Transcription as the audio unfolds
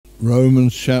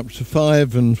Romans chapter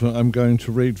 5, and I'm going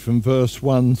to read from verse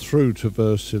 1 through to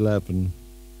verse 11.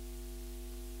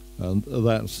 And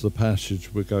that's the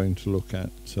passage we're going to look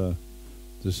at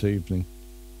this evening.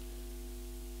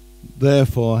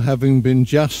 Therefore, having been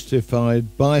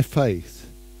justified by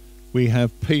faith, we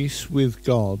have peace with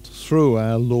God through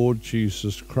our Lord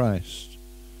Jesus Christ,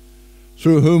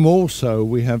 through whom also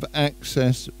we have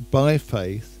access by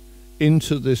faith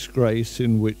into this grace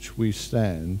in which we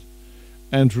stand,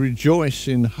 and rejoice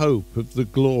in hope of the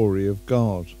glory of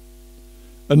God.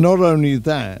 And not only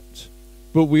that,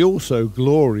 but we also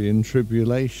glory in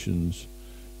tribulations,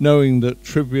 knowing that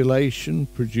tribulation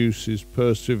produces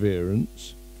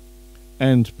perseverance,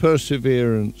 and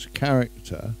perseverance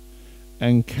character,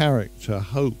 and character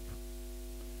hope.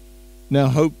 Now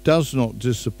hope does not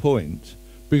disappoint,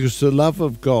 because the love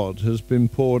of God has been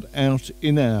poured out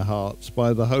in our hearts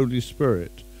by the Holy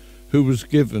Spirit, who was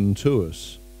given to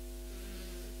us.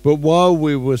 But while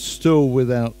we were still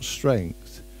without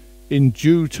strength, in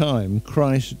due time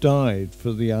Christ died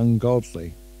for the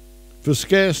ungodly. For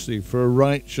scarcely for a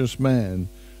righteous man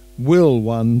will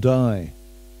one die.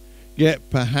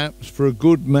 Yet perhaps for a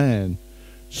good man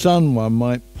someone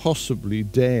might possibly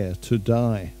dare to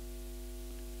die.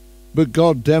 But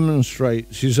God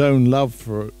demonstrates his own love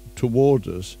toward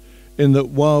us, in that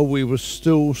while we were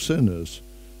still sinners,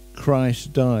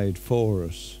 Christ died for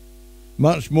us.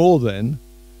 Much more then,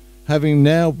 having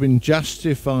now been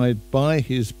justified by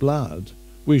his blood,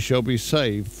 we shall be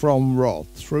saved from wrath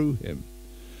through him.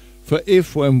 For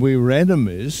if when we were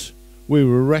enemies, we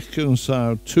were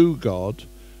reconciled to God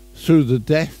through the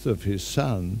death of his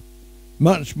Son,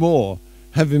 much more,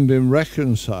 having been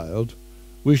reconciled,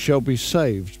 we shall be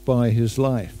saved by his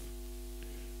life.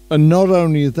 And not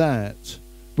only that,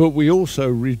 but we also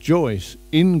rejoice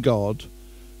in God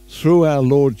through our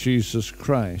Lord Jesus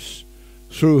Christ,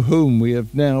 through whom we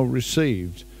have now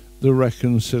received the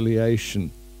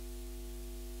reconciliation.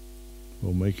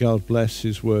 Well, may God bless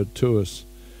his word to us.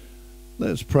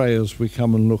 Let's pray as we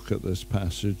come and look at this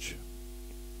passage.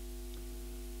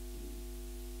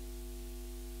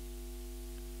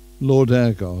 Lord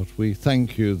our God, we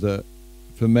thank you that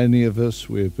for many of us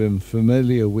we have been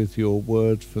familiar with your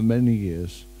word for many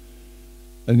years.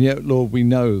 And yet, Lord, we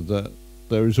know that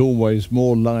there is always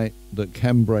more light that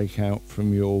can break out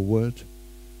from your word.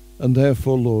 And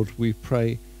therefore, Lord, we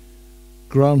pray,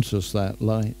 grant us that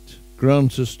light.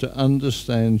 Grant us to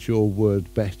understand your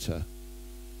word better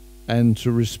and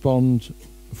to respond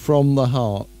from the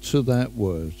heart to that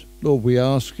word. Lord, we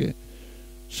ask it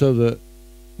so that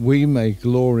we may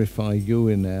glorify you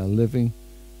in our living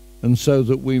and so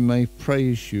that we may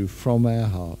praise you from our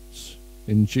hearts.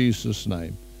 In Jesus'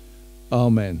 name,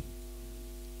 amen.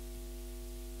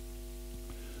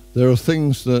 There are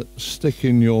things that stick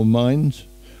in your mind.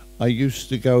 I used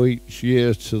to go each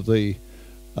year to the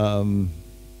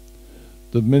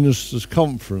ministers'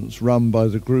 conference run by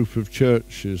the group of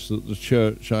churches that the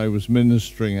church I was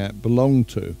ministering at belonged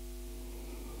to.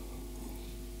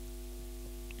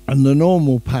 And the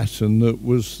normal pattern that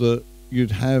was that you'd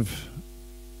have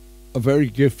a very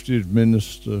gifted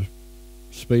minister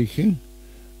speaking,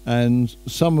 and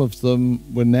some of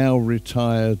them were now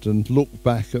retired and look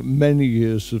back at many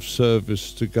years of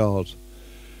service to God.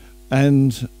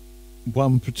 And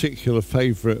one particular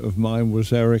favourite of mine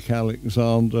was Eric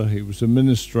Alexander. He was a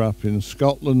minister up in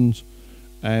Scotland,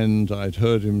 and I'd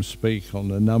heard him speak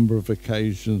on a number of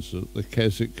occasions at the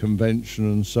Keswick Convention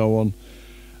and so on.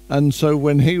 And so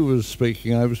when he was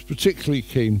speaking, I was particularly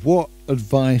keen. What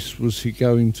advice was he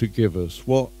going to give us?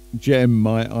 What gem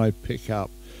might I pick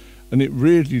up? And it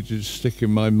really did stick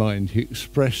in my mind. He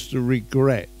expressed a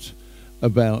regret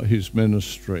about his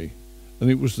ministry. And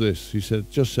it was this. He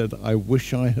just said, I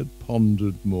wish I had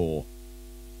pondered more.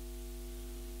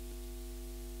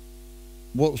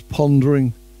 What's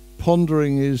pondering?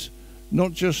 Pondering is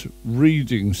not just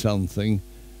reading something.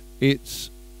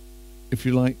 It's, if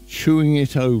you like, chewing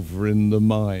it over in the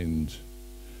mind.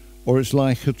 Or it's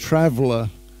like a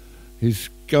traveller. He's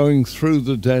going through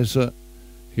the desert.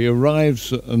 He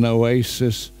arrives at an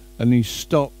oasis and he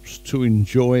stops to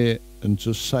enjoy it and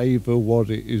to savour what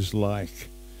it is like.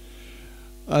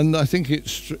 And I think it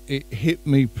hit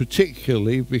me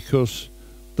particularly because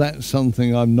that's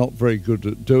something I'm not very good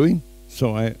at doing.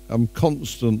 So I'm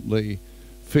constantly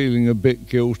feeling a bit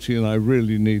guilty, and I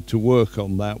really need to work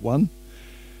on that one.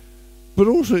 But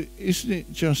also, isn't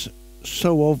it just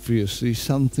so obviously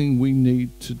something we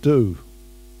need to do?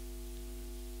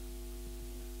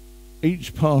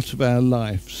 Each part of our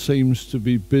life seems to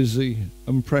be busy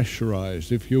and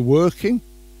pressurized. If you're working,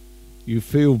 you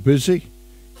feel busy,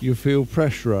 you feel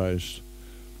pressurized.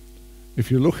 If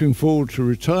you're looking forward to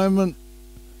retirement,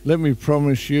 let me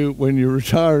promise you, when you're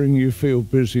retiring, you feel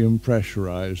busy and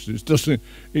pressurized.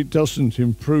 It doesn't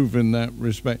improve in that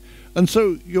respect. And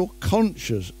so you're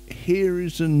conscious, here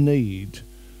is a need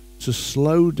to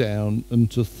slow down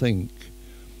and to think.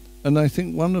 And I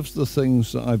think one of the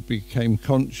things that I became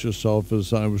conscious of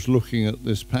as I was looking at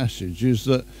this passage is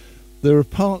that there are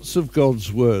parts of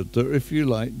God's word that are, if you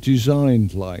like,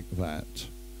 designed like that.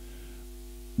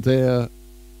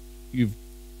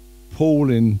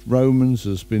 Paul in Romans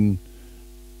has been,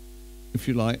 if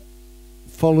you like,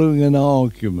 following an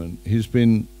argument. He's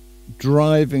been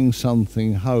driving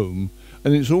something home,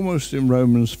 and it's almost in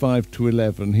Romans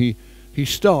 5-11. He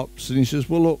stops and he says,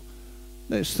 well, look,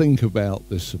 let's think about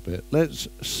this a bit. Let's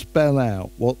spell out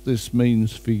what this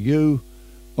means for you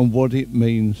and what it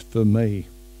means for me.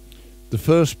 The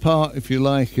first part, if you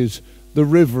like, is the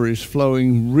river is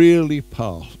flowing really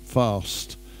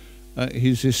fast.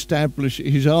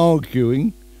 He's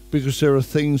arguing because there are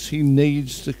things he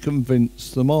needs to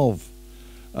convince them of.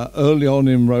 Early on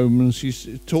in Romans,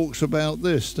 he talks about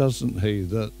this, doesn't he?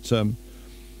 That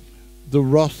the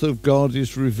wrath of God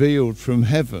is revealed from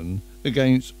heaven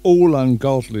against all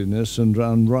ungodliness and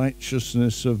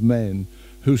unrighteousness of men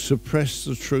who suppress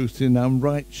the truth in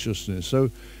unrighteousness. So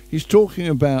he's talking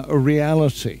about a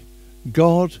reality.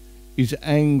 God is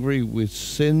angry with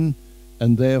sin,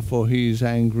 and therefore he is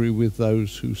angry with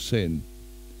those who sin.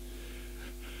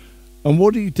 And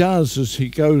what he does as he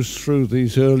goes through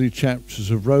these early chapters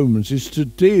of Romans is to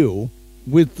deal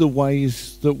with the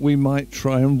ways that we might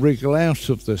try and wriggle out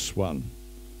of this one.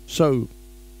 So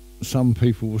some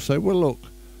people will say, well, look,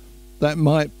 that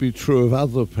might be true of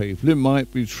other people. It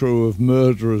might be true of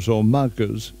murderers or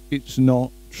muggers. It's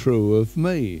not true of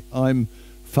me. I'm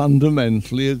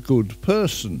fundamentally a good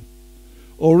person.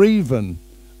 Or even,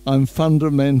 I'm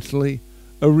fundamentally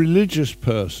a religious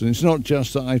person. It's not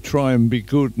just that I try and be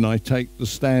good and I take the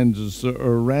standards that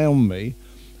are around me.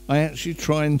 I actually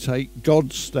try and take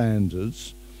God's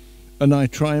standards and I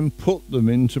try and put them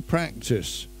into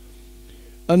practice.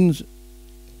 And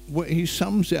he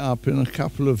sums it up in a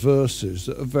couple of verses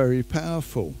that are very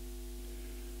powerful.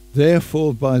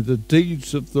 Therefore, by the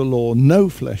deeds of the law, no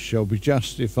flesh shall be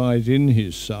justified in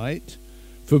his sight,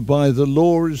 for by the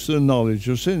law is the knowledge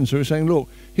of sin. So he's saying, look,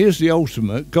 here's the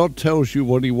ultimate. God tells you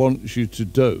what he wants you to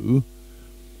do.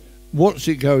 What's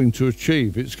it going to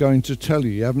achieve? It's going to tell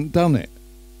you haven't done it.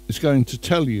 It's going to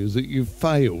tell you that you've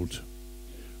failed.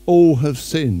 All have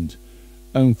sinned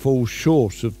and fall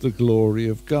short of the glory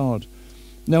of God.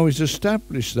 Now he's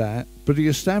established that, but he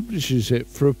establishes it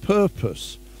for a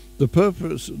purpose. The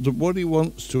purpose, what he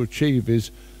wants to achieve is,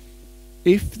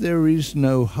 if there is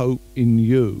no hope in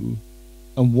you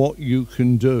and what you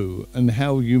can do and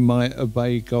how you might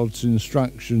obey God's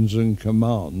instructions and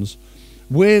commands,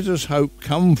 where does hope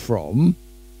come from?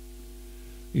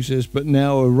 He says, but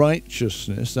now a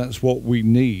righteousness, that's what we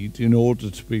need in order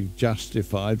to be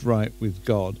justified right with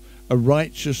God. A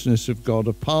righteousness of God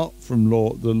apart from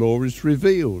the law is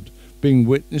revealed, being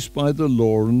witnessed by the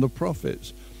law and the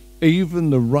prophets. Even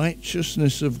the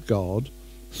righteousness of God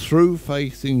through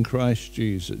faith in Christ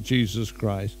Jesus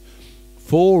Christ,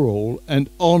 for all and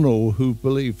on all who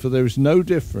believe. For there is no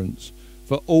difference,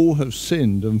 for all have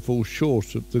sinned and fall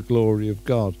short of the glory of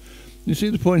God. You see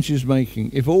the point he's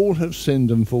making? If all have sinned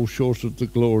and fall short of the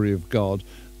glory of God,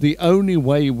 the only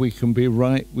way we can be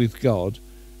right with God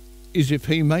is if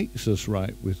he makes us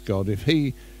right with God, if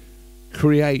he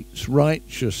creates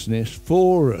righteousness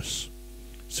for us.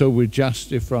 So we're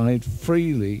justified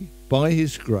freely by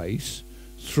his grace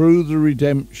through the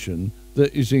redemption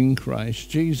that is in Christ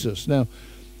Jesus. Now,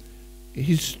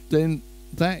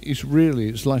 that is really,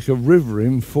 it's like a river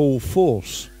in full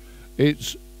force.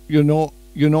 You're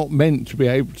not meant to be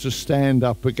able to stand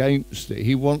up against it.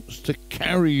 He wants to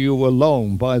carry you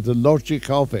along by the logic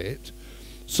of it,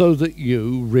 so that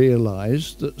you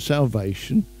realize that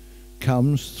salvation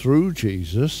comes through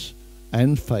Jesus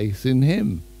and faith in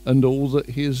him and all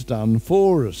that he has done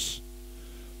for us.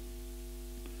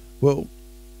 Well,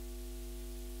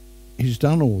 he's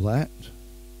done all that.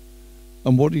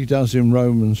 And what he does in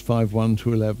Romans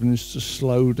 5:1-11 is to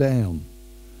slow down.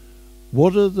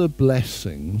 What are the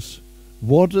blessings?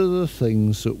 What are the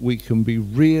things that we can be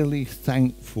really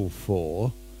thankful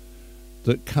for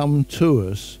that come to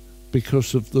us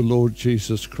because of the Lord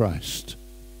Jesus Christ?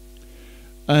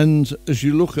 And as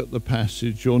you look at the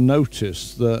passage, you'll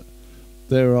notice that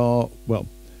there are,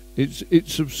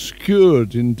 it's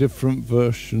obscured in different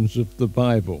versions of the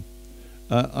Bible.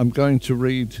 I'm going to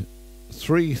read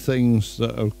 3 things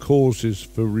that are causes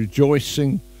for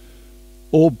rejoicing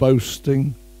or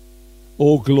boasting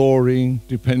or glorying,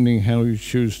 depending how you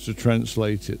choose to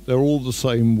translate it. They're all the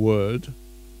same word.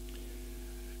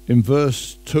 In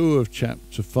verse 2 of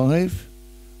chapter 5,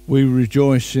 we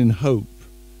rejoice in hope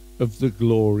of the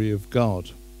glory of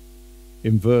God.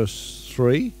 In verse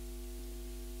 3,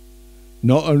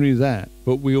 not only that,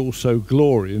 but we also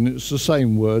glory, and it's the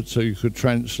same word, so you could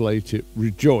translate it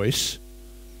rejoice.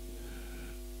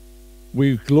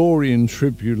 We glory in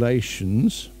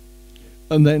tribulations.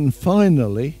 And then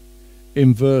finally,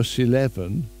 in verse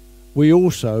 11, we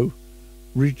also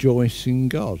rejoice in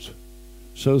God.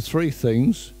 So 3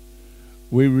 things.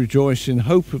 We rejoice in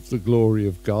hope of the glory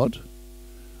of God.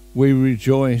 We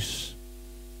rejoice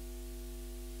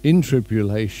in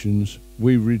tribulations.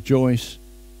 We rejoice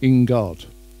in God.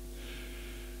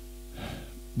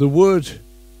 The word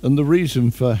and the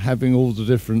reason for having all the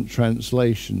different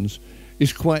translations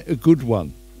is quite a good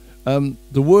one.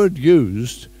 The word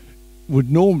used would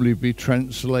normally be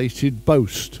translated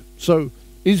boast. So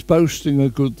is boasting a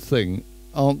good thing?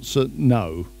 Answer,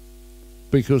 no.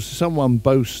 Because someone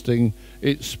boasting,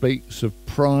 it speaks of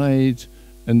pride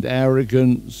and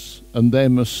arrogance and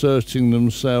them asserting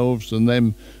themselves and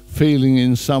them feeling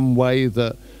in some way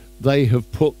that they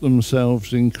have put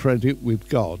themselves in credit with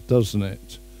God, doesn't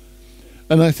it?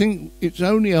 And I think it's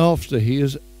only after he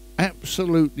has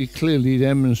absolutely clearly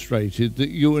demonstrated that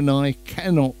you and I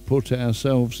cannot put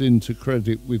ourselves into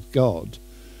credit with God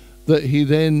that he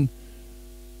then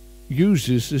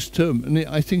uses this term. And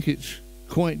I think it's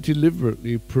quite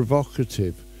deliberately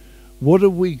provocative. What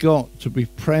have we got to be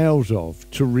proud of,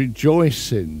 to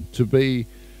rejoice in, to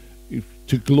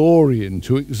glory in,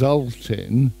 to exult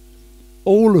in?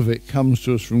 All of it comes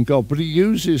to us from God, but he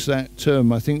uses that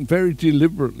term, I think, very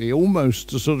deliberately, almost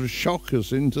to sort of shock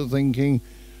us into thinking,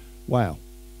 wow,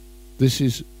 this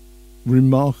is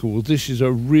remarkable. This is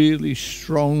a really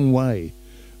strong way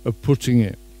of putting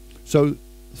it. So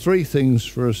 3 things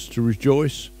for us to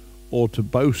rejoice or to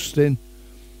boast in.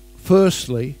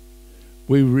 Firstly,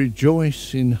 we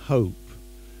rejoice in hope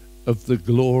of the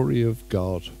glory of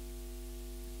God.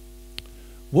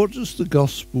 What does the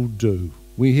gospel do?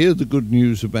 We hear the good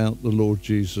news about the Lord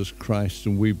Jesus Christ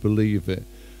and we believe it.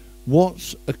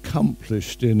 What's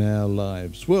accomplished in our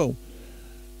lives? Well,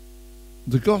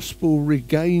 the gospel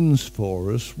regains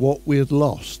for us what we had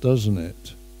lost, doesn't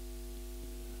it?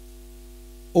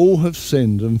 All have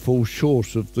sinned and fall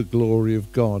short of the glory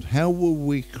of God. How were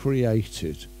we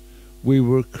created? We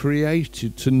were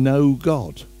created to know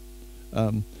God.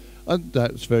 And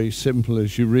that's very simple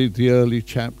as you read the early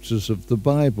chapters of the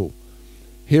Bible.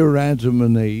 Here are Adam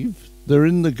and Eve. They're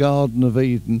in the Garden of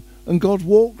Eden and God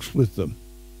walks with them.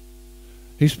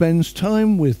 He spends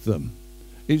time with them.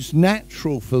 It's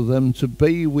natural for them to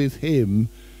be with him,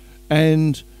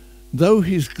 and though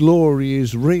his glory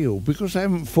is real, because they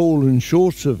haven't fallen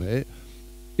short of it,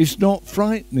 it's not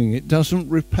frightening. It doesn't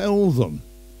repel them.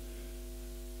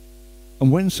 And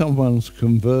when someone's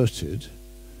converted,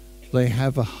 they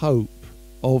have a hope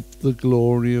of the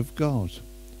glory of God.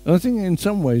 And I think in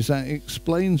some ways that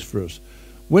explains for us.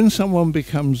 When someone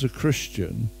becomes a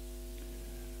Christian,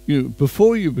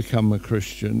 before you become a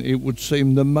Christian, it would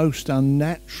seem the most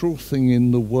unnatural thing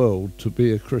in the world to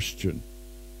be a Christian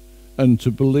and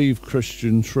to believe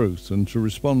Christian truth and to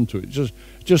respond to it. It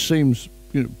just seems,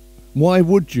 why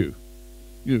would you?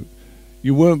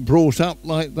 You weren't brought up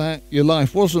like that, your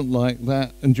life wasn't like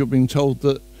that, and you're being told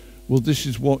that, well, this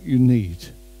is what you need.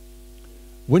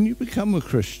 When you become a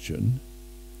Christian,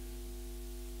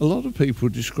 a lot of people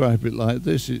describe it like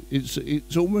this.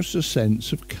 It's almost a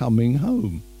sense of coming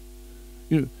home.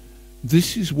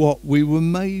 This is what we were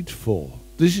made for.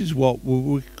 This is what we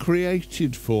were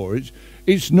created for.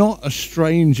 It's not a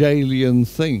strange alien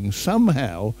thing.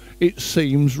 Somehow it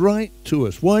seems right to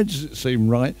us. Why does it seem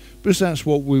right? Because that's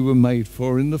what we were made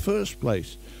for in the first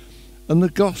place. And the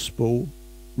gospel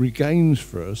regains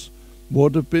for us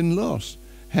what had been lost.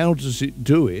 How does it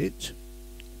do it?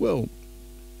 Well,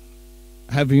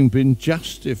 having been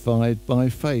justified by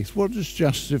faith. What does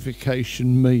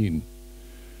justification mean?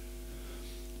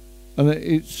 And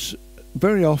it's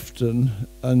very often,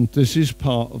 and this is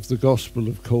part of the gospel,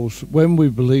 of course, when we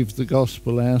believe the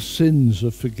gospel, our sins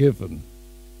are forgiven.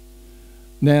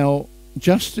 Now,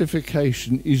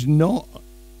 justification is not,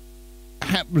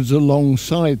 happens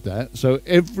alongside that, so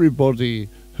everybody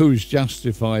who is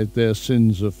justified, their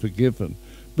sins are forgiven.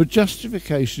 But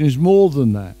justification is more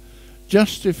than that.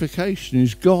 Justification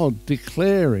is God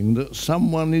declaring that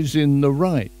someone is in the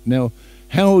right. Now,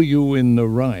 how are you in the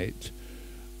right?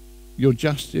 You're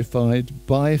justified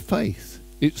by faith.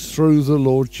 It's through the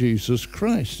Lord Jesus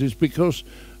Christ. It's because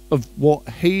of what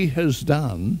he has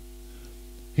done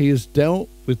He has dealt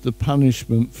with the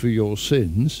punishment for your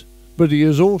sins, but he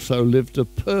has also lived a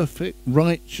perfect,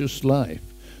 righteous life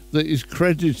that is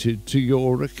credited to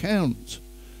your account.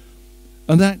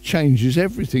 And that changes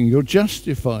everything. You're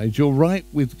justified. You're right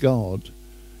with God.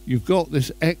 You've got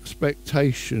this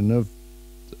expectation of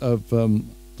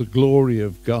the glory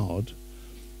of God.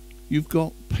 You've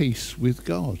got peace with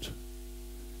God.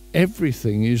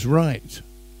 Everything is right.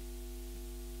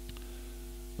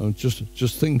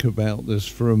 Just think about this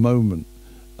for a moment.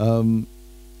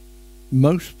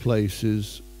 Most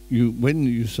places, when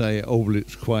you say, oh, well,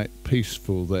 it's quite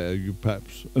peaceful there, you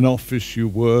perhaps an office you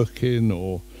work in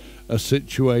or a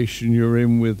situation you're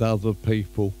in with other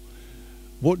people.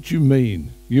 What do you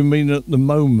mean? You mean at the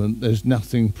moment there's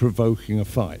nothing provoking a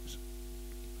fight.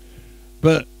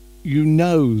 But you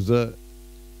know that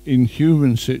in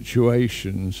human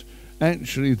situations,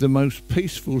 actually the most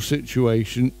peaceful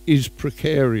situation is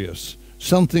precarious.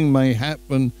 Something may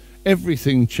happen,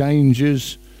 everything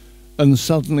changes, and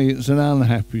suddenly it's an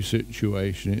unhappy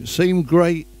situation. It seemed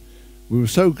great. We were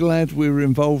so glad we were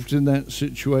involved in that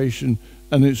situation,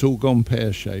 and it's all gone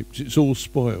pear-shaped. It's all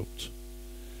spoilt.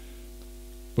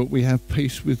 But we have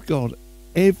peace with God.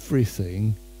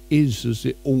 Everything is as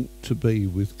it ought to be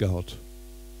with God.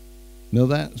 Now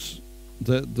that's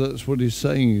what he's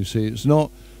saying, you see. It's not,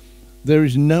 there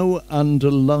is no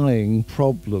underlying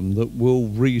problem that will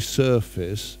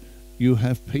resurface. You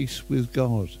have peace with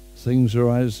God. Things are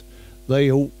as they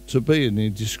ought to be, and he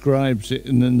describes it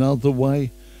in another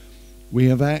way. We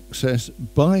have access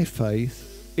by faith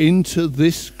into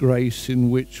this grace in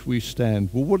which we stand.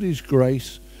 Well, what is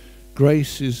grace?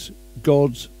 Grace is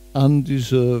God's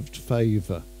undeserved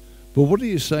favour. But what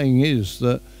he is saying is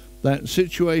that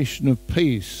situation of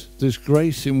peace, this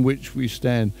grace in which we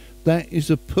stand, that is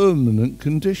a permanent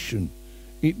condition.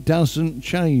 It doesn't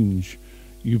change.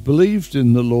 You believed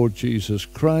in the Lord Jesus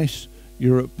Christ,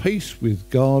 you're at peace with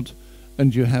God,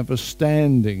 and you have a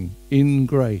standing in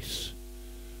grace.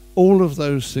 All of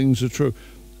those things are true.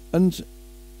 And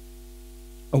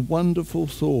a wonderful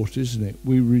thought, isn't it?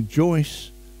 We rejoice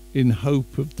in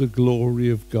hope of the glory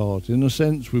of God. In a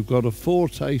sense, we've got a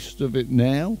foretaste of it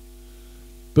now,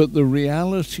 but the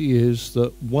reality is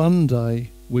that one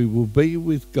day we will be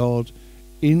with God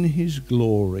in his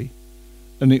glory,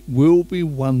 and it will be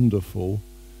wonderful,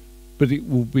 but it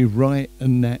will be right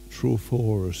and natural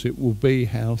for us. It will be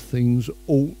how things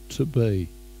ought to be.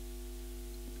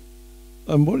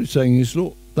 And what he's saying is,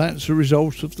 look, that's a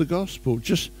result of the gospel.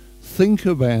 Just think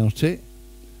about it.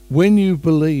 When you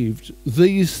believed,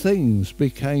 these things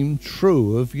became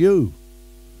true of you.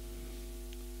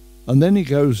 And then he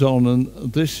goes on,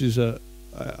 and this is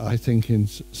I think in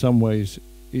some ways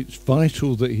it's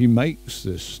vital that he makes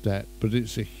this step, but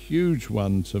it's a huge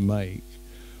one to make.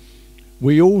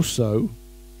 We also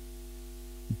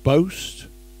boast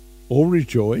or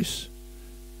rejoice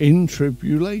in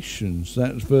tribulations.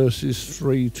 That's verses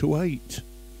 3 to 8.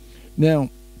 Now,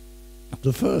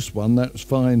 the first one, that's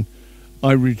fine.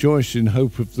 I rejoice in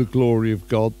hope of the glory of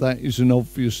God. That is an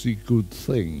obviously good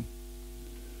thing.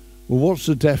 Well, what's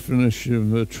the definition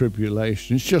of a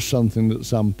tribulation? It's just something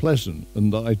that's unpleasant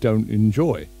and that I don't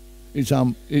enjoy.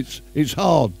 It's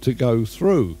hard to go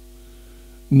through.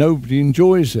 Nobody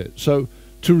enjoys it. So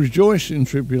to rejoice in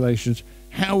tribulations,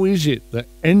 how is it that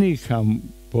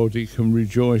anybody can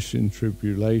rejoice in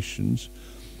tribulations?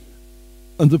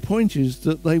 And the point is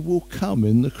that they will come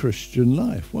in the Christian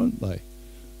life, won't they?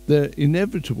 They're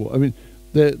inevitable. I mean,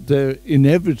 they're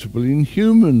inevitable in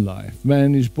human life.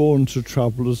 Man is born to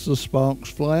trouble as the sparks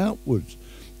fly upwards.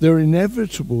 They're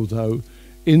inevitable, though,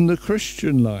 in the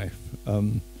Christian life.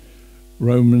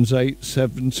 Romans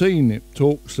 8:17, it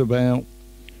talks about,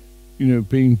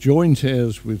 being joint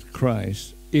heirs with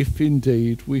Christ, if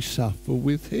indeed we suffer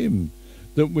with him,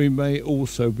 that we may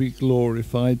also be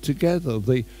glorified together.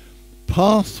 The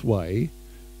pathway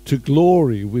to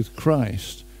glory with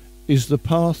Christ is the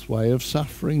pathway of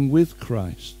suffering with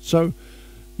Christ. So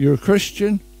you're a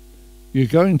Christian, you're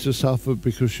going to suffer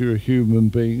because you're a human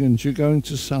being, and you're going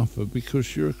to suffer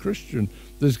because you're a Christian.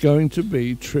 There's going to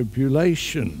be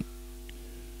tribulation.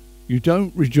 You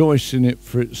don't rejoice in it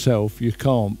for itself. You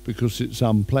can't, because it's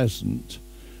unpleasant.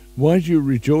 Why do you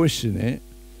rejoice in it?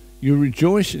 You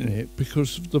rejoice in it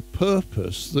because of the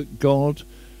purpose that God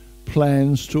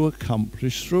plans to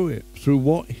accomplish through it, through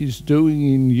what he's doing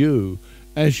in you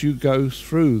as you go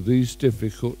through these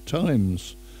difficult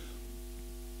times.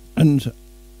 And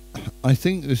I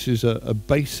think this is a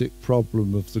basic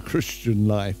problem of the Christian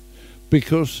life,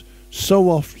 because so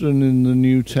often in the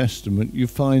New Testament you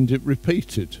find it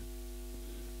repeated.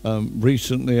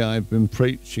 Recently I've been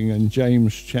preaching in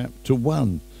James chapter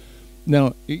 1,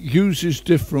 Now, it uses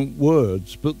different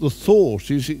words, but the thought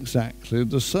is exactly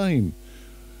the same.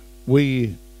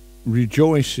 We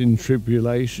rejoice in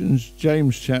tribulations,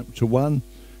 James chapter 1,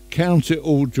 count it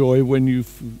all joy when you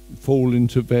fall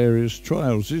into various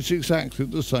trials. It's exactly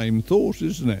the same thought,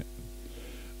 isn't it?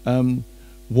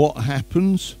 What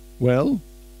happens? Well,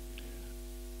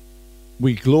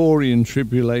 we glory in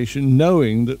tribulation,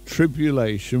 knowing that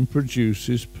tribulation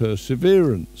produces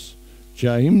perseverance.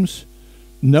 James,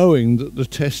 knowing that the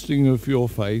testing of your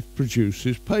faith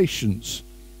produces patience.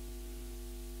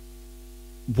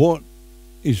 What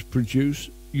is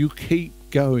produced? You keep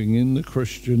going in the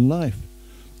Christian life.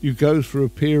 You go through a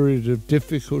period of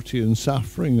difficulty and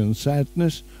suffering and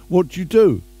sadness. What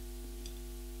do?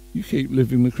 You keep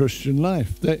living the Christian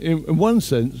life. In one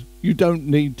sense, you don't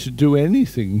need to do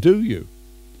anything, do you?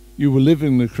 You were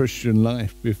living the Christian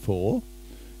life before.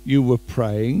 You were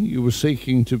praying. You were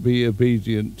seeking to be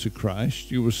obedient to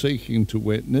Christ. You were seeking to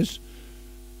witness.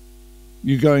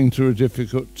 You're going through a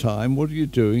difficult time. What are you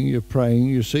doing? You're praying.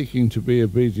 You're seeking to be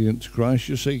obedient to Christ.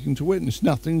 You're seeking to witness.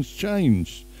 Nothing's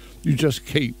changed. You just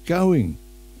keep going.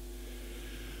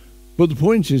 But the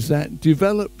point is that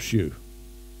develops you.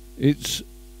 It's,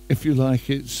 if you like,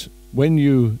 it's when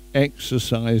you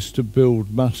exercise to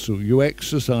build muscle. You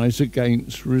exercise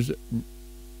against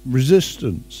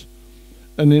resistance.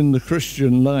 And in the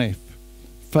Christian life,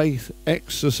 faith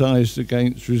exercised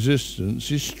against resistance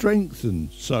is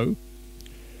strengthened. So,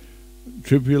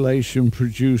 tribulation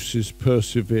produces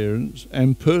perseverance,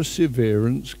 and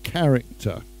perseverance,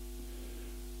 character.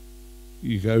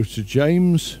 You go to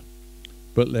James,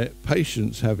 but let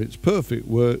patience have its perfect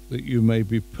work, that you may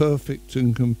be perfect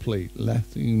and complete,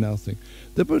 lacking nothing.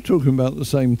 They're both talking about the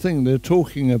same thing. They're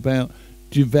talking about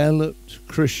developed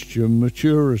Christian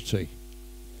maturity.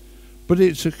 But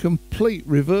it's a complete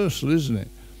reversal, isn't it?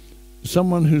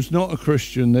 Someone who's not a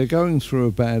Christian, they're going through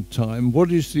a bad time.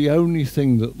 What is the only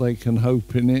thing that they can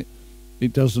hope in it?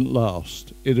 It doesn't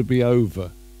last. It'll be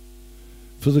over.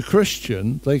 For the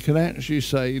Christian, they can actually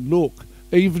say, look,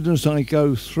 even as I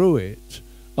go through it,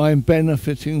 I'm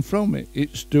benefiting from it.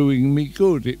 It's doing me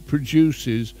good. It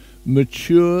produces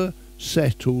mature,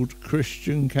 settled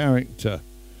Christian character.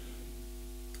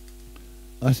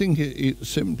 I think it's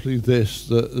simply this,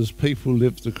 that as people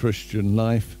live the Christian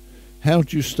life, how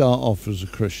do you start off as a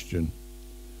Christian?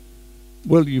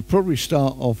 Well, you probably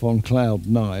start off on cloud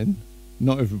 9.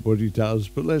 Not everybody does,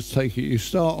 but let's take it. You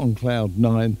start on cloud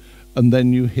 9, and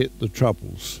then you hit the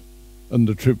troubles and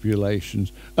the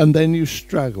tribulations, and then you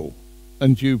struggle,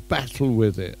 and you battle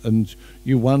with it, and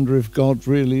you wonder if God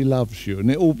really loves you,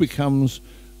 and it all becomes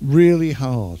really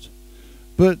hard.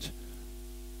 But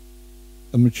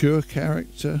a mature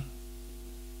character,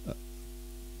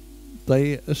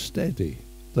 they are steady.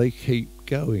 They keep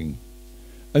going.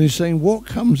 And he's saying what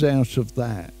comes out of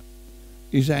that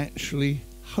is actually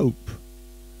hope.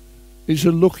 It's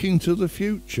a looking to the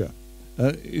future.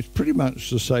 It's pretty much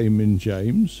the same in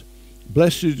James.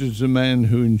 Blessed is the man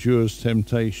who endures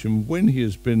temptation. When he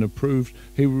has been approved,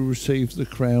 he will receive the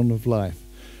crown of life.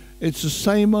 It's the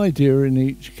same idea in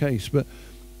each case. But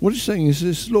what he's saying is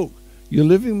this, look, you're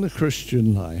living the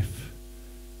Christian life.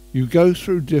 You go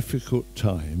through difficult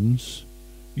times.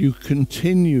 You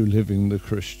continue living the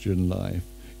Christian life.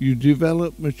 You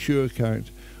develop mature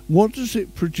character. What does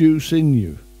it produce in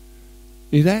you?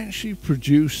 It actually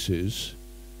produces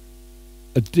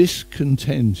a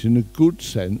discontent in a good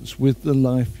sense with the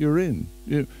life you're in.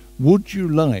 Would you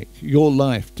like your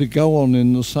life to go on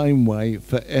in the same way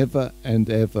forever and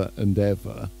ever and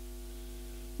ever?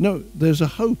 No, there's a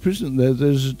hope, isn't there?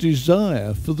 There's a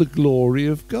desire for the glory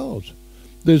of God.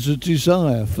 There's a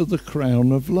desire for the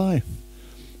crown of life.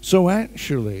 So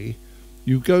actually,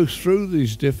 you go through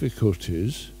these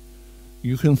difficulties.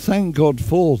 You can thank God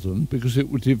for them because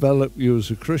it will develop you as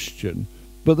a Christian.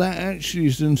 But that actually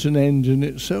isn't an end in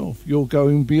itself. You're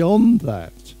going beyond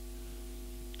that.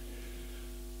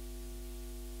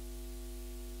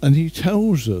 And he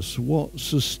tells us what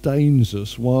sustains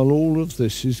us while all of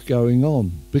this is going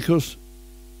on. Because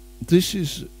this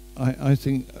is, I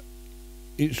think,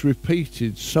 it's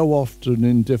repeated so often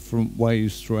in different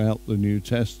ways throughout the New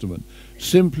Testament,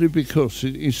 simply because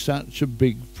it is such a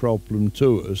big problem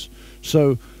to us.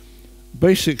 So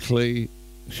basically,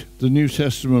 the New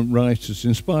Testament writers,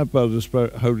 inspired by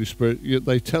the Holy Spirit,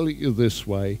 they tell it you this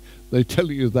way, they tell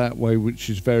it you that way, which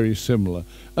is very similar,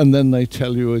 and then they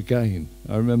tell you again.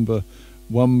 I remember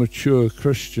one mature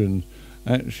Christian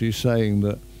actually saying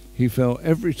that he felt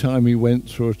every time he went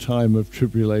through a time of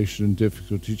tribulation and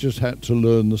difficulty, he just had to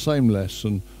learn the same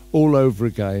lesson all over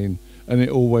again, and it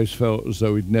always felt as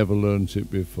though he'd never learned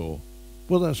it before.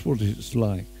 Well, that's what it's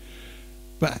like.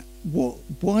 But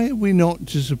why are we not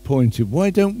disappointed? Why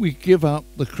don't we give up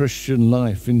the Christian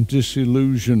life in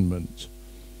disillusionment?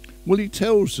 Well, he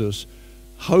tells us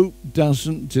hope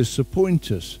doesn't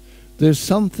disappoint us. There's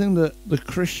something that the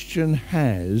Christian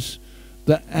has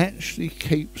that actually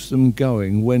keeps them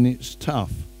going when it's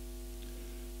tough,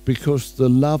 because the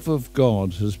love of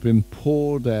God has been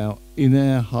poured out in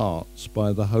our hearts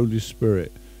by the Holy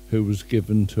Spirit who was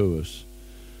given to us.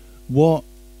 What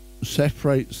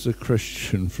separates the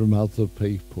Christian from other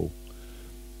people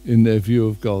in their view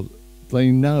of God?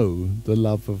 They know the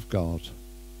love of God,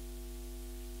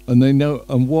 and they know,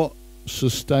 and what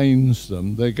sustains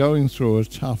them. They're going through a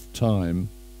tough time,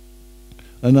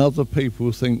 and other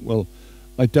people think, well,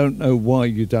 I don't know why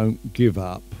you don't give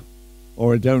up,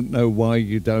 or I don't know why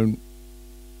you don't,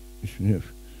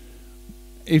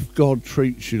 if God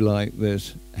treats you like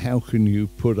this, how can you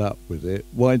put up with it?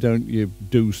 Why don't you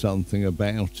do something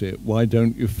about it? Why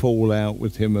don't you fall out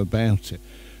with him about it?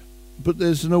 But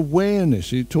there's an awareness.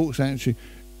 He talks actually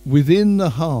within the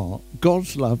heart,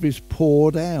 God's love is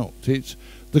poured out. It's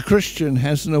the Christian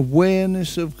has an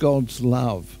awareness of God's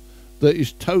love that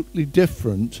is totally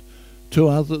different to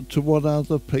what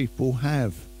other people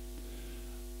have.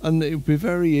 And it would be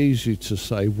very easy to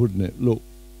say, wouldn't it, look,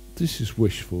 this is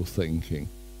wishful thinking.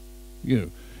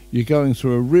 You're going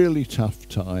through a really tough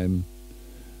time.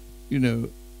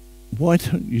 Why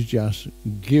don't you just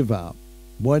give up?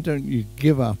 Why don't you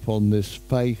give up on this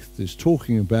faith, this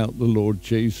talking about the Lord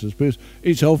Jesus? Because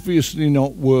it's obviously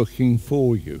not working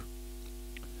for you.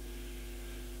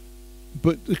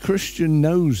 But the Christian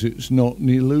knows it's not an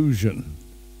illusion.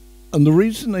 And the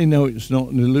reason they know it's not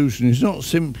an illusion is not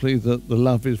simply that the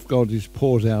love of God is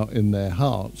poured out in their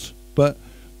hearts, but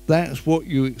that's what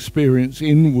you experience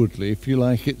inwardly. If you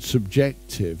like, it's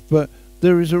subjective. But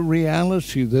there is a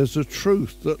reality, there's a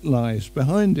truth that lies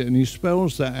behind it. And he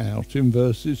spells that out in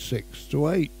verses 6 to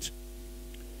 8.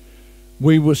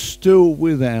 We were still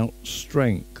without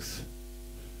strength.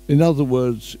 In other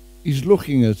words, he's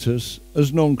looking at us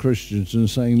as non-Christians and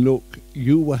saying, look,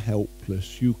 you were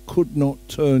helpless. You could not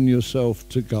turn yourself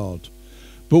to God.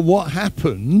 But what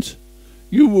happened?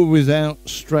 You were without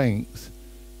strength.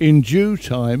 In due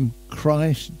time,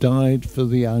 Christ died for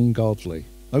the ungodly.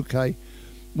 Okay,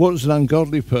 what's an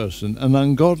ungodly person? An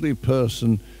ungodly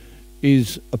person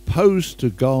is opposed to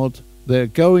God. They're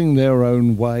going their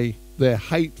own way. They're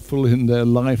hateful in their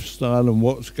lifestyle and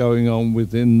what's going on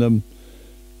within them.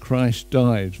 Christ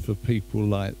died for people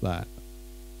like that.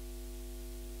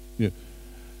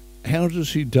 How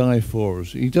does he die for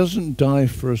us? He doesn't die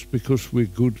for us because we're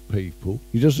good people.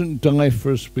 He doesn't die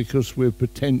for us because we're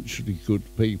potentially good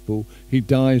people. He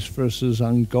dies for us as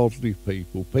ungodly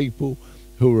people, people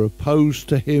who are opposed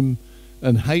to him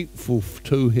and hateful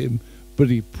to him, but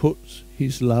he puts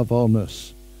his love on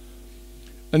us.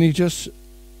 And he just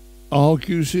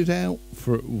argues it out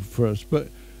for us. But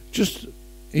just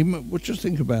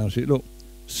think about it. Look,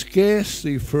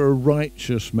 scarcely for a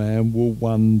righteous man will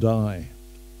one die.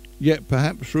 Yet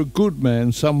perhaps for a good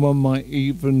man, someone might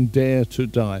even dare to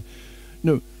die.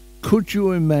 No, could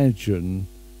you imagine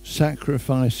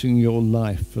sacrificing your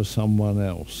life for someone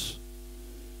else?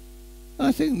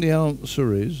 I think the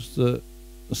answer is that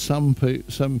some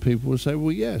people will say,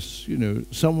 well, yes,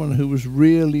 someone who was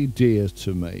really dear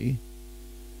to me,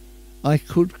 I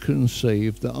could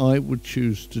conceive that I would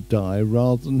choose to die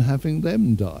rather than having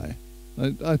them die.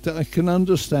 I can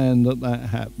understand that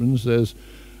happens. There's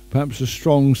perhaps a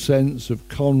strong sense of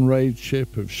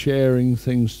comradeship, of sharing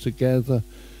things together.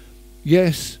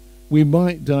 Yes, we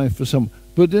might die for some,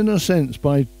 but in a sense,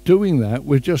 by doing that,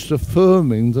 we're just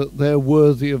affirming that they're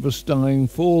worthy of us dying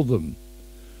for them.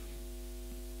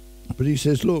 But he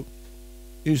says, look,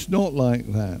 it's not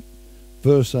like that.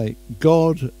 Verse 8,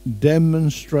 God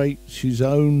demonstrates his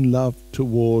own love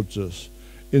towards us,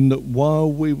 in that while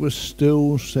we were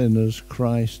still sinners,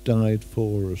 Christ died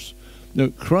for us. Now,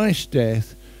 Christ's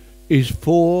death is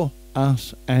for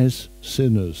us as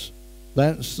sinners.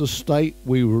 That's the state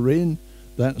we were in.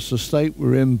 That's the state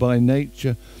we're in by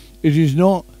nature. It is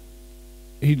not,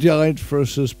 he died for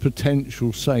us as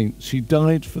potential saints. He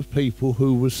died for people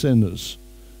who were sinners.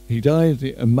 He died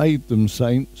and made them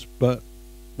saints, but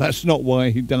that's not why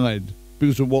he died,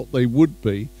 because of what they would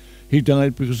be. He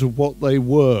died because of what they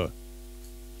were.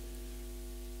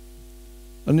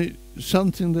 And it's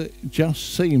something that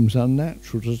just seems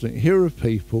unnatural, doesn't it? Here are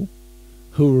people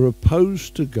who are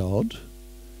opposed to God.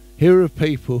 Here are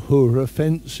people who are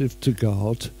offensive to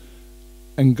God.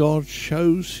 And God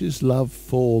shows his love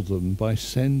for them by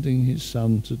sending his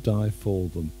son to die for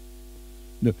them.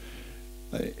 No,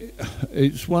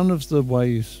 it's one of the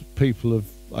ways people have,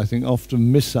 I think,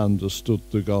 often misunderstood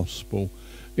the gospel.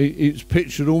 It's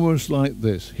pictured almost like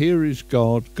this. Here is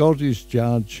God. God is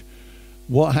judge.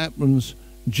 What happens?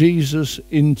 Jesus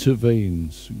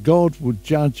intervenes. God would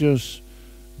judge us.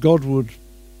 God would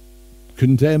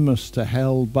condemn us to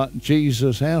hell, but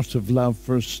Jesus, out of love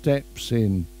for us, steps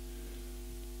in.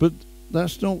 But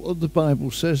that's not what the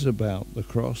Bible says about the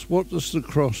cross. What does the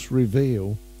cross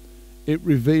reveal? It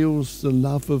reveals the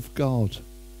love of God.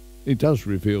 It does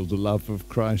reveal the love of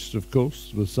Christ, of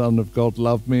course. The Son of God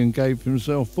loved me and gave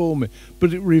himself for me.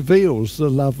 But it reveals the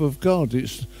love of God.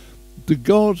 It's the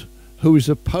God who is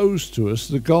opposed to us,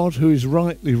 the God who is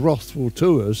rightly wrathful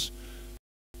to us,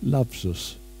 loves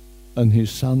us. And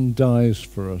his Son dies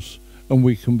for us. And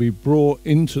we can be brought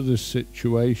into this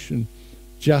situation,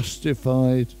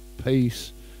 justified,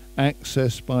 peace,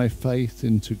 access by faith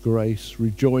into grace,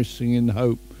 rejoicing in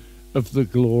hope of the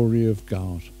glory of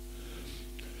God.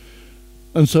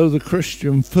 And so the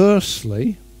Christian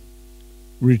firstly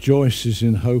rejoices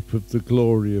in hope of the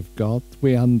glory of God.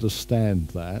 We understand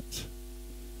that.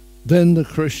 Then the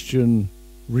Christian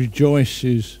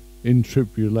rejoices in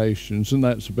tribulations, and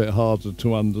that's a bit harder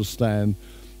to understand,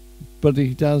 but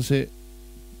he does it.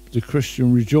 The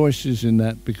Christian rejoices in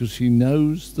that because he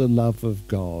knows the love of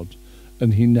God,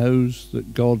 and he knows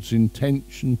that God's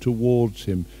intention towards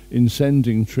him in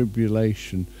sending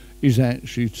tribulation is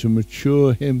actually to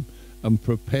mature him and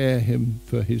prepare him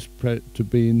for to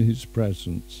be in his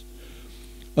presence.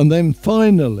 And then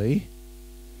finally,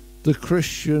 the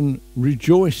Christian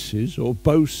rejoices or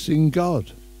boasts in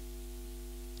God.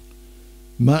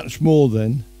 Much more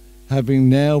then, having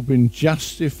now been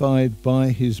justified by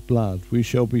his blood, we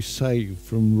shall be saved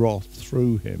from wrath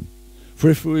through him.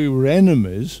 For if we were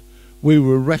enemies, we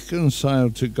were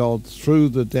reconciled to God through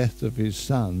the death of his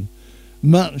Son.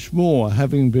 Much more,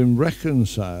 having been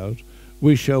reconciled,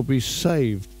 we shall be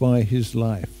saved by his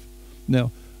life.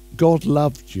 Now, God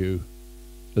loved you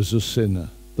as a sinner.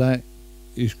 That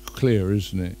is clear,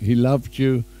 isn't it? He loved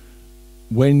you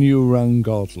when you were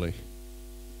ungodly.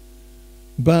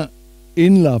 But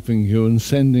in loving you and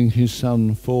sending his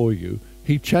Son for you,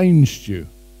 he changed you.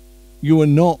 You are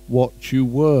not what you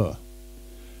were.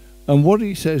 And what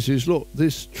he says is, look,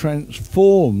 this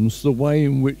transforms the way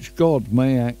in which God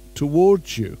may act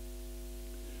towards you.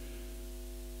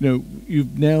 You know,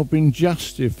 you've now been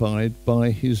justified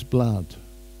by his blood.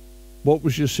 What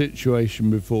was your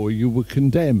situation before? You were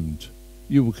condemned.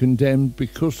 You were condemned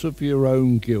because of your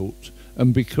own guilt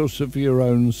and because of your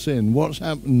own sin. What's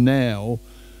happened now?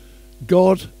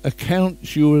 God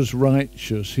accounts you as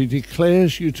righteous. He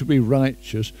declares you to be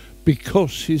righteous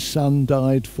because his Son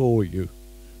died for you.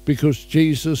 Because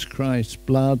Jesus Christ's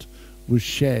blood was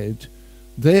shed.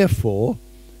 Therefore,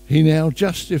 he now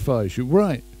justifies you.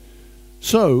 Right.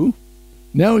 So,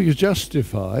 now you're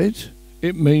justified.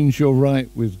 It means you're right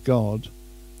with God.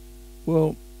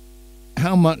 Well,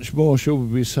 how much more shall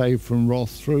we be saved from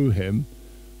wrath through him?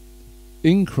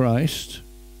 In Christ,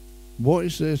 what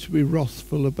is there to be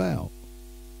wrathful about?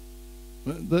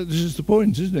 This is the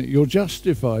point, isn't it? You're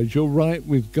justified, you're right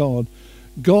with God.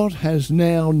 God has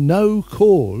now no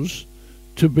cause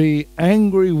to be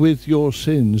angry with your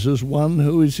sins as one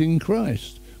who is in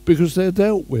Christ, because they're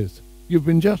dealt with. You've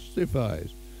been justified.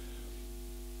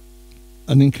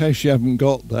 And in case you haven't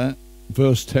got that,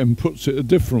 verse 10 puts it a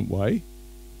different way.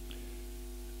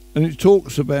 And it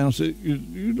talks about it,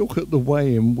 you look at the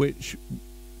way in which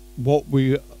what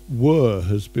we were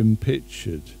has been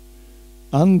pictured.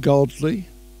 Ungodly,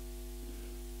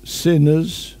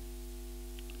 sinners,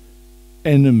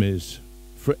 enemies.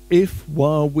 For if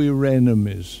while we were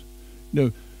enemies,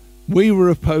 we were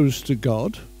opposed to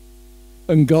God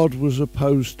and God was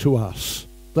opposed to us.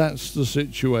 That's the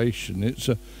situation. It's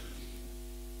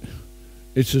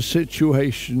a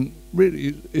situation, really,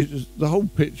 the whole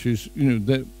picture is,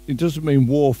 that it doesn't mean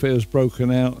warfare's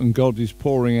broken out and God is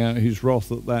pouring out his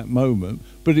wrath at that moment,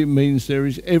 but it means there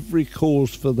is every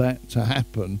cause for that to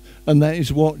happen, and that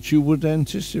is what you would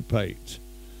anticipate.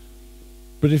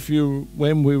 But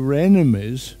when we were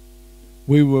enemies,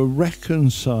 we were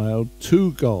reconciled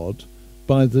to God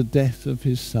by the death of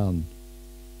his Son.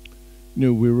 We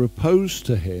were opposed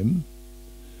to him,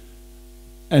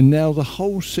 and now the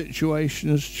whole situation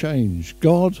has changed.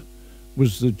 God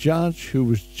was the judge who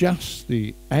was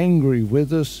justly angry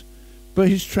with us, but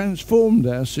he's transformed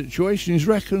our situation. He's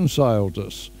reconciled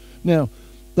us. Now,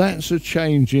 that's a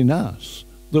change in us,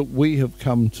 that we have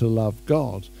come to love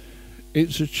God.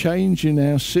 It's a change in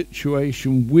our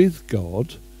situation with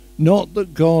God, not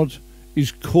that God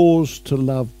is caused to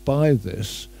love by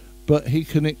this, but he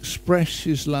can express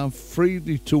his love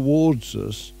freely towards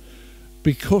us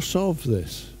because of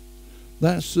this.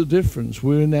 That's the difference.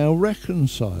 We're now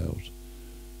reconciled.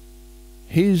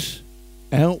 his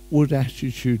outward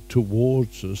attitude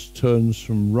towards us turns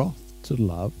from wrath to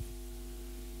love,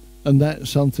 and that's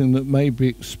something that may be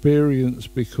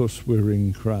experienced because we're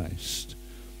in Christ.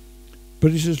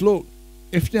 But he says, look,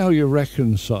 if now you're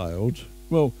reconciled,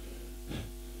 well,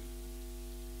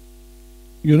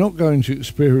 you're not going to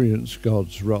experience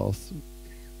God's wrath.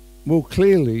 Well,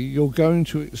 clearly you're going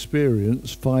to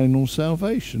experience final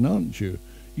salvation, aren't you?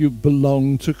 You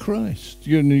belong to Christ.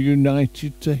 You're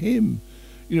united to him.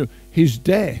 You know, his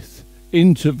death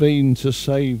intervened to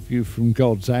save you from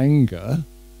God's anger,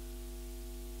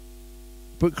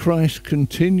 but Christ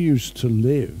continues to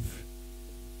live,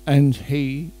 and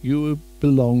you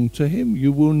belong to him.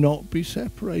 You will not be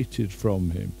separated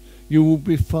from him. You will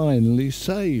be finally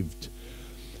saved.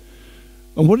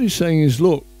 And what he's saying is,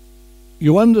 look,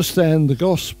 you understand the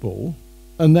gospel,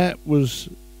 and that was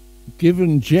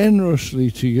given generously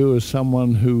to you as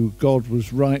someone who God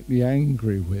was rightly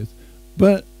angry with,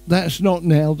 but that's not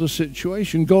now the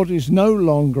situation. God is no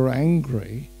longer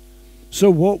angry, so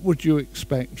what would you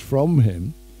expect from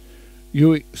him?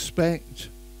 You expect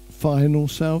final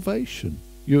salvation.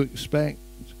 You expect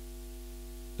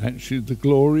actually the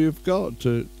glory of God,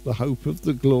 the hope of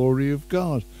the glory of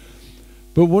God.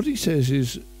 But what he says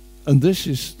is, and this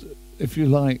is, if you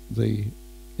like,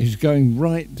 he's going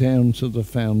right down to the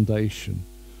foundation.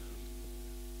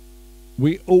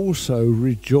 We also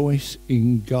rejoice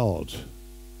in God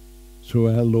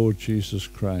through our Lord Jesus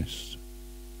Christ.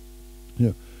 You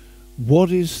know, what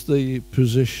is the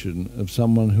position of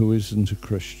someone who isn't a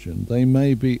Christian? They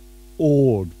may be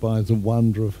awed by the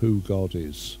wonder of who God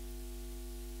is.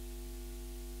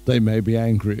 They may be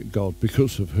angry at God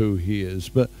because of who he is,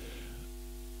 but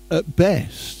at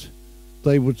best,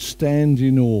 they would stand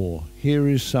in awe. Here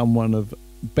is someone of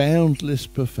boundless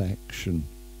perfection.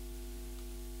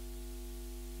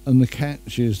 And the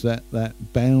catch is that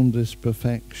boundless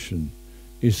perfection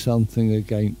is something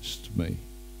against me.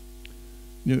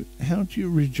 You know, how do you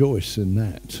rejoice in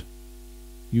that?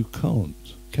 You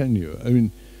can't, can you? I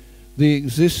mean, the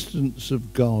existence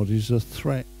of God is a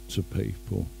threat to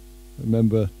people. I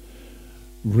remember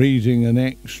reading an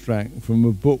extract from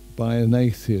a book by an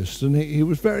atheist, and he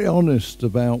was very honest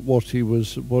about what he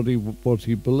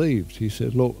believed. He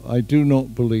said, look, I do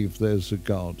not believe there's a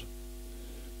God.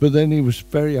 But then he was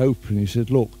very open. He said,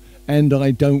 look, and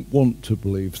I don't want to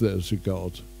believe there's a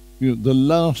God. You know, the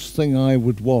last thing I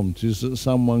would want is that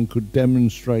someone could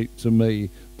demonstrate to me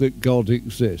that God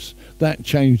exists. That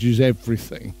changes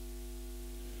everything.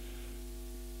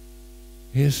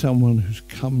 Here's someone who's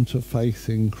come to faith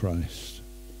in Christ.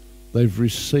 They've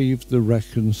received the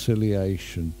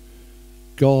reconciliation.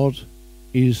 God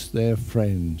is their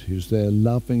friend. He's their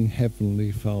loving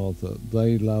Heavenly Father.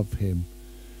 They love him.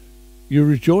 You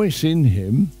rejoice in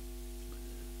him.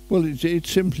 Well, it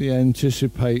simply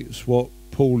anticipates what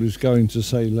Paul is going to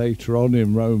say later on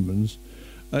in Romans.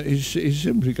 He's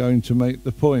simply going to make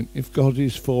the point, if God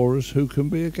is for us, who can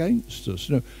be against us?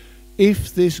 No,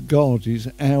 if this God is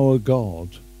our God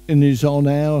and is on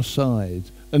our side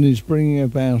and is bringing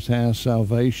about our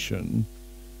salvation,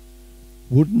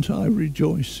 wouldn't I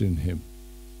rejoice in him?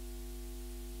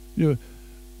 You know,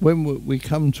 when we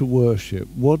come to worship,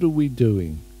 what are we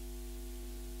doing?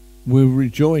 We're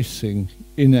rejoicing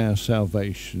in our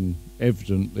salvation,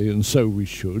 evidently, and so we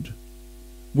should.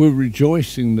 We're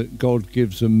rejoicing that God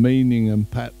gives a meaning and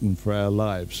pattern for our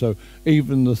lives. So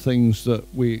even the things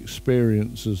that we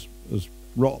experience as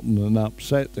rotten and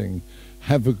upsetting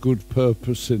have a good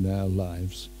purpose in our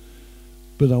lives.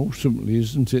 But ultimately,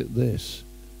 isn't it this?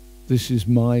 This is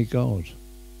my God.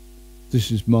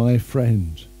 This is my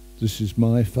friend. This is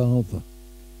my Father.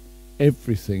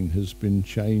 Everything has been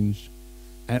changed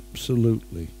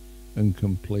absolutely and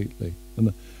completely. And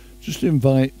I just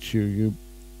invite you,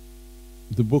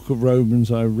 the book of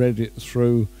Romans, I read it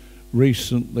through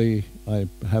recently. I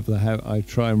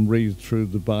try and read through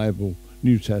the Bible,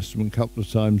 New Testament, a couple of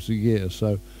times a year.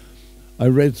 So I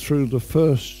read through the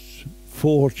first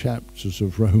 4 chapters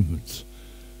of Romans,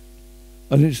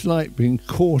 and it's like being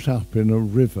caught up in a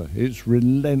river. It's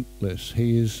relentless.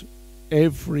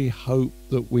 Every hope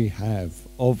that we have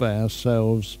of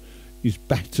ourselves is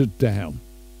battered down,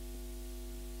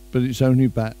 but it's only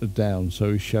battered down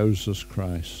so he shows us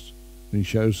Christ, and he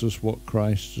shows us what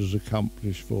Christ has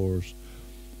accomplished for us,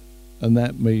 and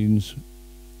that means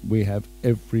we have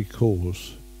every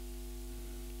cause,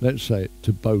 let's say it,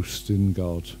 to boast in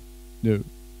God. You know,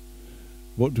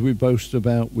 what do we boast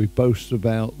about? We boast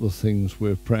about the things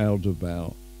we're proud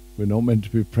about. We're not meant to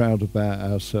be proud about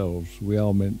ourselves. We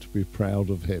are meant to be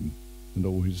proud of him and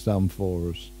all he's done for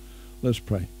us. Let's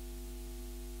pray.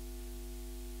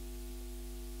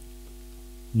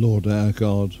 Lord our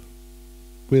God,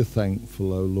 we're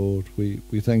thankful, O Lord. We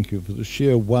thank you for the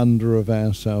sheer wonder of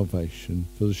our salvation,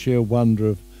 for the sheer wonder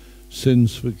of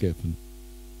sins forgiven.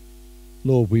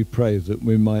 Lord, we pray that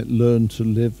we might learn to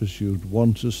live as you would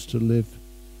want us to live.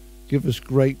 Give us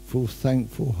grateful,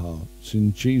 thankful hearts.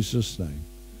 In Jesus' name,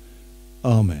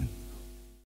 amen.